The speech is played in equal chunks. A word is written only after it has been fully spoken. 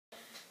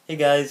Hey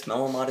guys,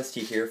 Mellow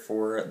Modesty here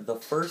for the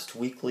first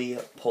weekly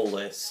pull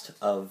list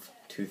of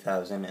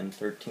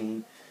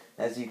 2013.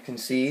 As you can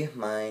see,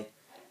 my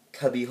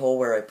cubby hole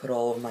where I put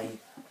all of my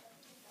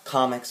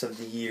comics of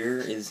the year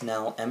is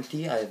now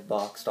empty. I've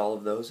boxed all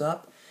of those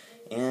up,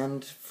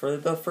 and for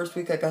the first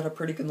week I got a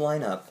pretty good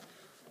lineup.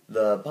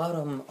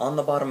 On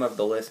the bottom of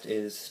the list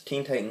is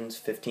Teen Titans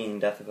 15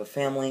 Death of a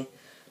Family.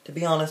 To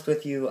be honest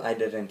with you, I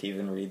didn't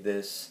even read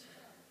this.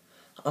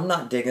 I'm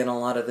not digging a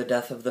lot of the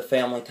Death of the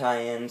Family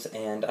tie-ins,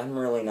 and I'm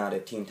really not a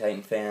Teen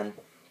Titan fan,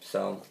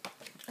 so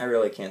I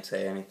really can't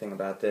say anything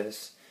about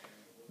this.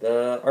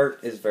 The art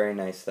is very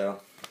nice,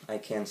 though. I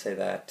can say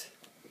that.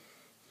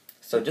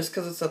 So just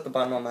because it's at the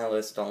bottom of my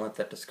list, don't let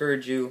that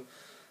discourage you,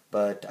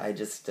 but I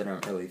just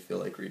didn't really feel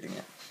like reading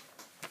it.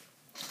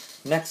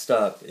 Next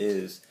up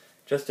is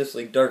Justice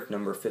League Dark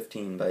number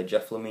 15 by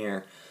Jeff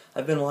Lemire.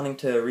 I've been wanting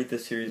to read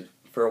this series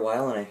for a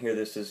while, and I hear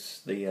this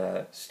is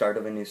the start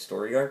of a new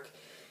story arc.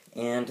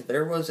 And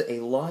there was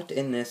a lot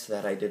in this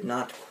that I did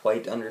not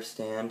quite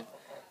understand.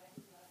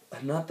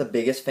 I'm not the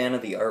biggest fan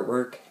of the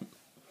artwork,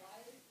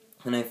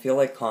 and I feel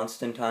like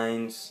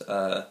Constantine's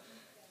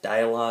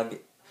dialogue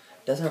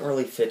doesn't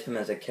really fit him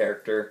as a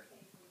character,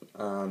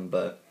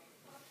 but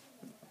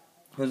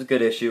it was a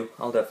good issue.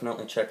 I'll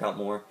definitely check out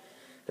more.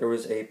 There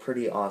was a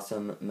pretty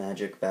awesome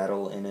magic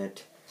battle in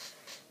it,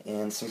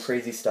 and some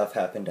crazy stuff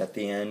happened at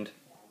the end.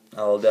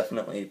 I'll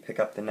definitely pick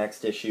up the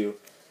next issue,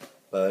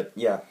 but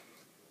yeah.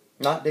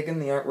 Not digging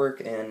the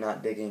artwork and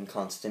not digging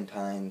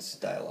Constantine's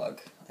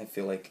dialogue. I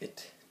feel like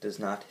it does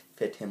not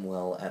fit him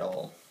well at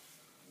all.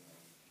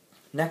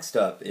 Next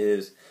up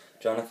is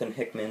Jonathan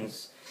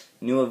Hickman's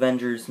New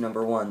Avengers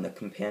number 1, the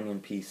companion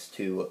piece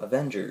to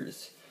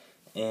Avengers.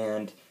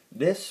 And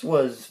this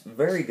was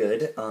very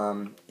good.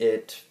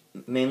 It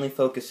mainly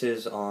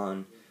focuses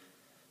on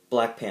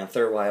Black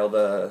Panther, while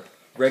the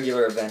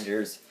regular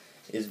Avengers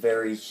is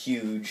very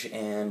huge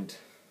and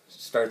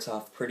starts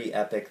off pretty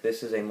epic.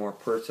 This is a more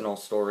personal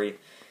story.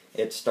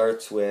 It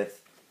starts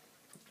with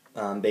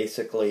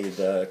basically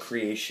the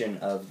creation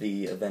of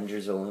the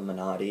Avengers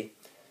Illuminati,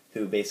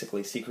 who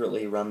basically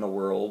secretly run the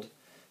world,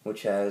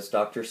 which has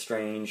Doctor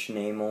Strange,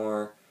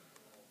 Namor,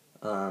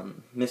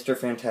 Mr.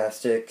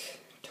 Fantastic,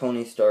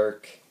 Tony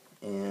Stark,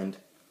 and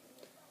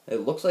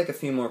it looks like a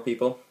few more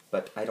people,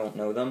 but I don't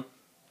know them.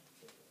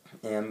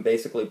 And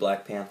basically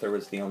Black Panther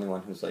was the only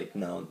one who's like,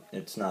 no,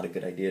 it's not a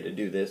good idea to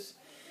do this.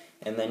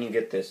 And then you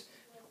get this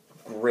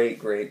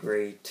great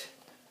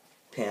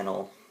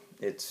panel.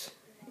 It's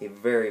a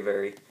very,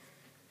 very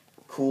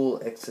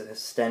cool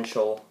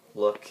existential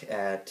look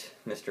at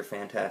Mr.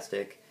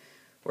 Fantastic,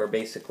 where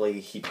basically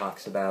he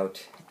talks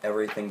about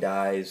everything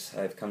dies,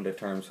 I've come to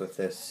terms with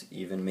this,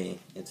 even me.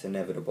 It's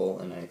inevitable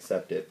and I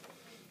accept it.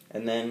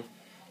 And then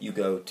you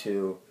go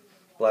to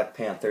Black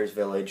Panther's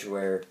village,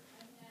 where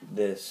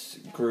this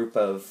group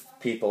of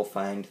people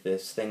find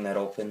this thing that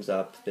opens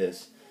up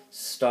this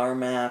star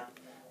map,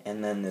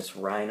 and then this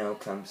rhino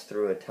comes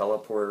through a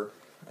teleporter,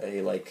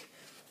 a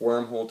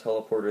wormhole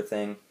teleporter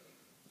thing,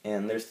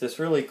 and there's this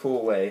really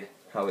cool way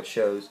how it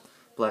shows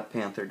Black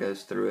Panther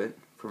goes through it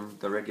from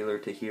the regular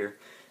to here.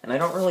 And I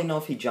don't really know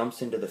if he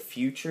jumps into the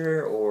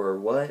future or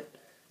what.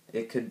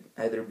 It could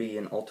either be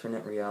an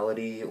alternate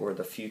reality or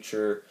the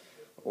future,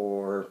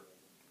 or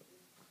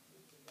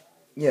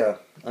yeah,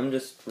 I'm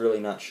just really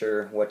not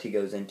sure what he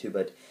goes into,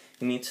 but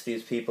he meets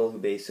these people who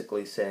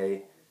basically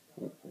say,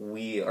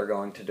 we are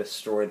going to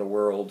destroy the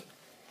world.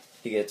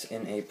 He gets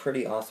in a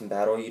pretty awesome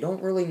battle. You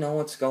don't really know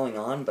what's going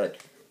on, but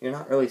you're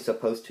not really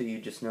supposed to. You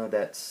just know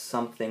that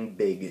something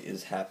big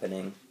is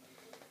happening.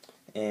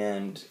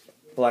 And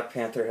Black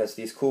Panther has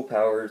these cool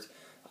powers.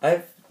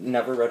 I've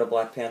never read a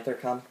Black Panther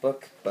comic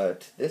book,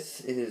 but this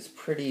is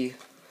pretty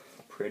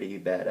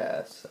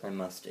badass, I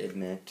must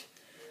admit.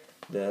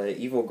 The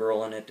evil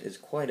girl in it is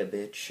quite a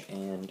bitch,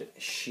 and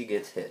she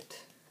gets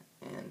hit.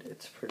 And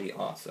it's pretty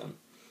awesome.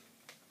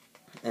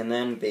 And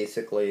then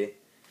basically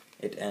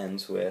it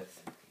ends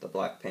with the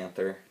Black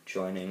Panther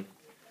joining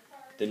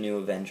the new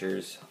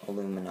Avengers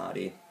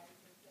Illuminati.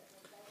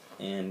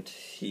 And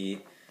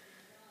he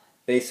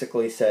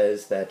basically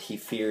says that he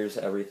fears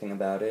everything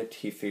about it.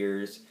 He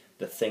fears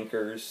the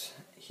Thinkers,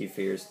 he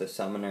fears the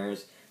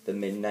Summoners, the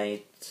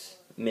Midnight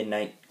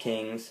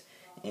Kings,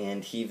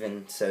 and he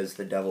even says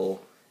the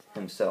devil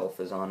himself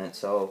is on it.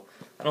 So,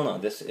 I don't know,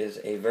 this is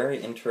a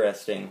very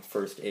interesting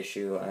first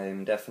issue.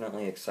 I'm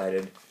definitely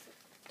excited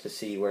to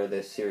see where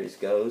this series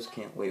goes.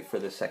 Can't wait for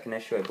the second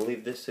issue. I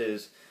believe this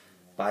is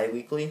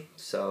bi-weekly,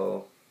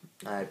 so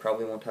I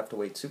probably won't have to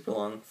wait super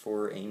long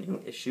for a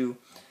new issue,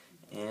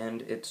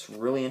 and it's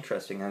really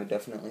interesting. I would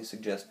definitely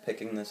suggest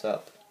picking this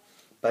up.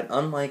 But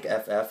unlike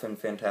FF and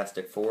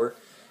Fantastic Four,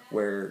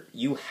 where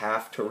you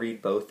have to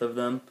read both of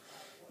them,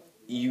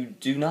 you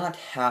do not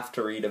have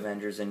to read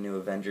Avengers and New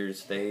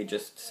Avengers. They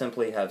just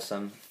simply have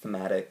some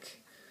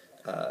thematic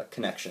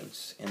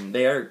connections, and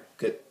they are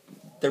good.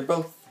 They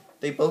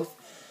both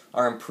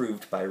are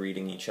improved by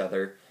reading each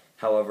other.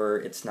 However,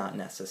 it's not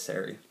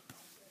necessary.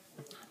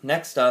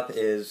 Next up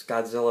is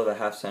Godzilla the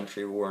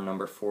Half-Century War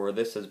number 4.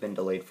 This has been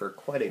delayed for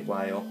quite a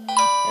while.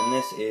 and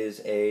this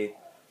is a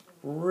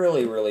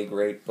really, really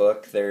great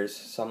book. There's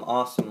some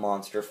awesome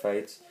monster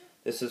fights.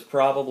 This is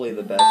probably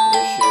the best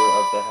issue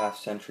of the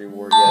Half-Century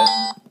War yet.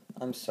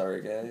 I'm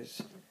sorry,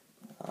 guys.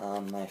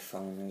 My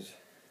phone is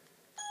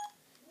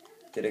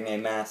getting a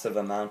massive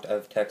amount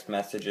of text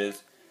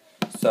messages.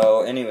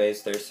 So,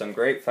 anyways, there's some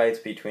great fights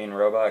between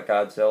Robot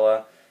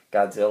Godzilla,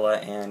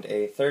 and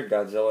a third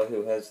Godzilla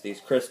who has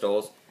these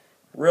crystals.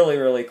 Really,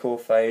 really cool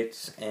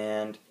fights,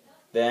 and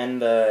then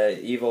the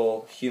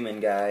evil human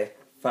guy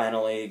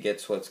finally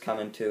gets what's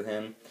coming to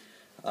him.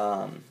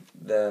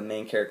 The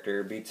main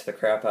character beats the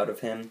crap out of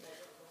him,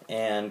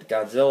 and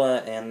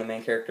Godzilla and the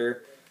main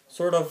character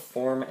sort of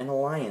form an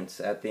alliance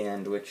at the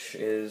end, which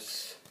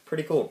is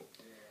pretty cool.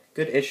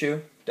 Good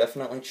issue.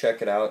 Definitely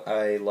check it out.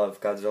 I love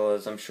Godzilla,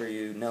 as I'm sure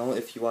you know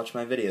if you watch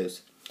my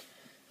videos.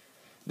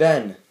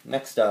 Then,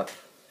 next up,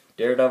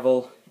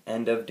 Daredevil,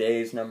 End of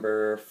Days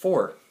number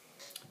 4.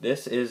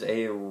 This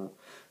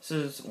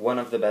is one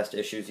of the best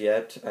issues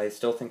yet. I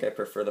still think I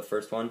prefer the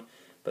first one,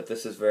 but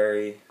this is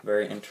very,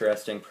 very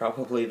interesting.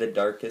 Probably the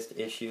darkest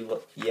issue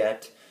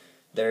yet.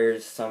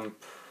 There's some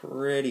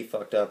pretty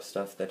fucked up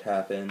stuff that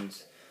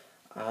happens.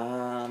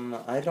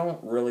 I don't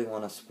really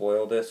want to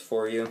spoil this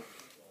for you,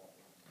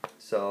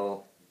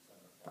 so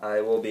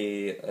I will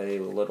be a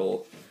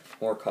little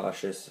more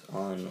cautious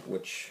on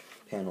which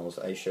panels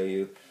I show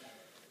you.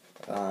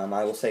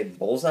 I will say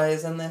Bullseye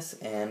is in this,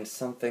 and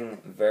something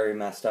very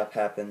messed up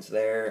happens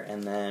there,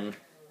 and then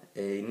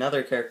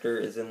another character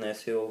is in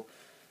this who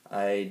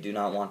I do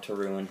not want to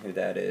ruin who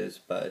that is,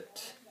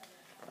 but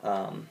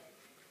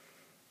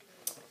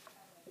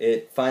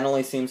it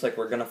finally seems like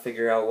we're going to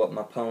figure out what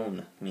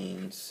Mapone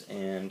means,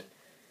 and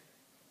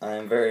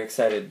I'm very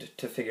excited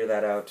to figure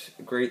that out.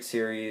 Great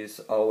series,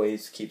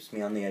 always keeps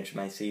me on the edge of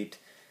my seat,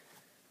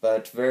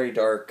 but very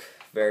dark,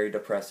 very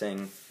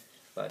depressing,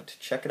 but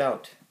check it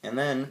out. And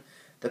then,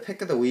 the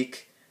pick of the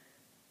week,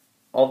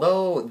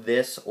 although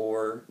this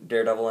or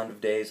Daredevil End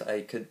of Days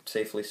I could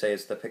safely say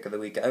is the pick of the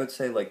week, I would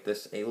say like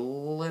this a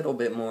little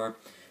bit more.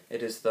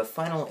 It is the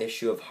final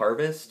issue of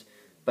Harvest,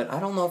 but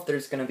I don't know if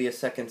there's going to be a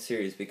second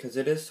series because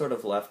it is sort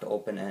of left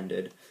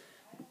open-ended.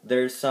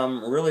 There's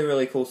some really,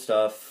 really cool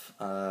stuff.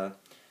 The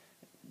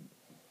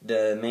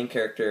main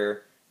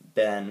character,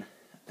 Ben,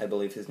 I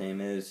believe his name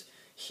is,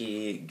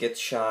 he gets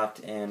shot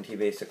and he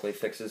basically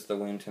fixes the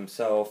wound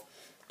himself.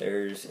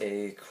 There's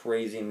a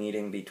crazy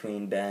meeting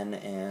between Ben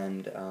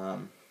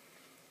and,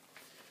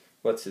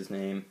 what's his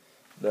name?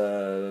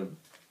 The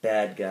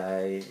bad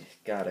guy.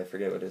 God, I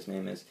forget what his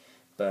name is.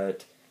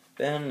 But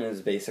Ben is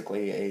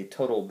basically a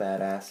total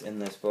badass in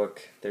this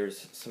book.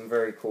 There's some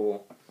very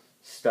cool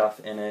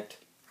stuff in it.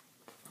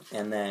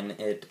 And then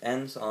it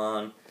ends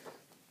on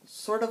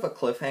sort of a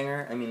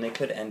cliffhanger. I mean, they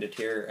could end it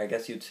here. I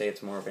guess you'd say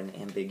it's more of an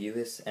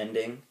ambiguous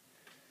ending.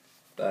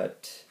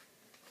 But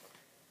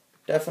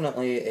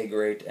definitely a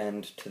great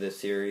end to the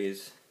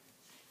series.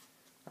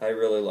 I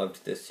really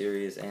loved this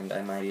series, and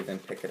I might even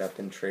pick it up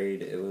in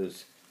trade. It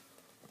was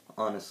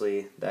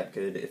honestly that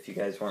good. If you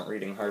guys weren't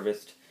reading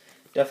Harvest,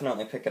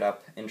 definitely pick it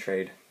up in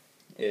trade.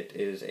 It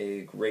is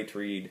a great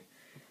read,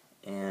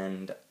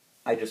 and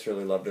I just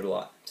really loved it a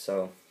lot.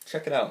 So,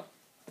 check it out.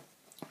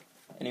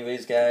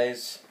 Anyways,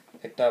 guys,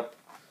 picked up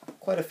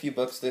quite a few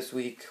books this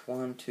week.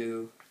 1,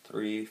 2,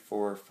 3,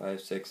 4,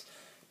 5, 6.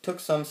 Took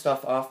some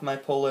stuff off my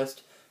pull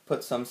list,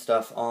 put some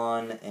stuff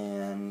on,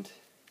 and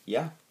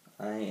yeah,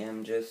 I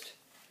am just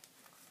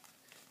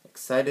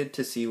excited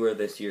to see where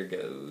this year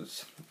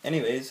goes.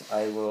 Anyways,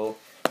 I will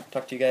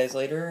talk to you guys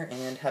later,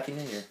 and Happy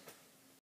New Year.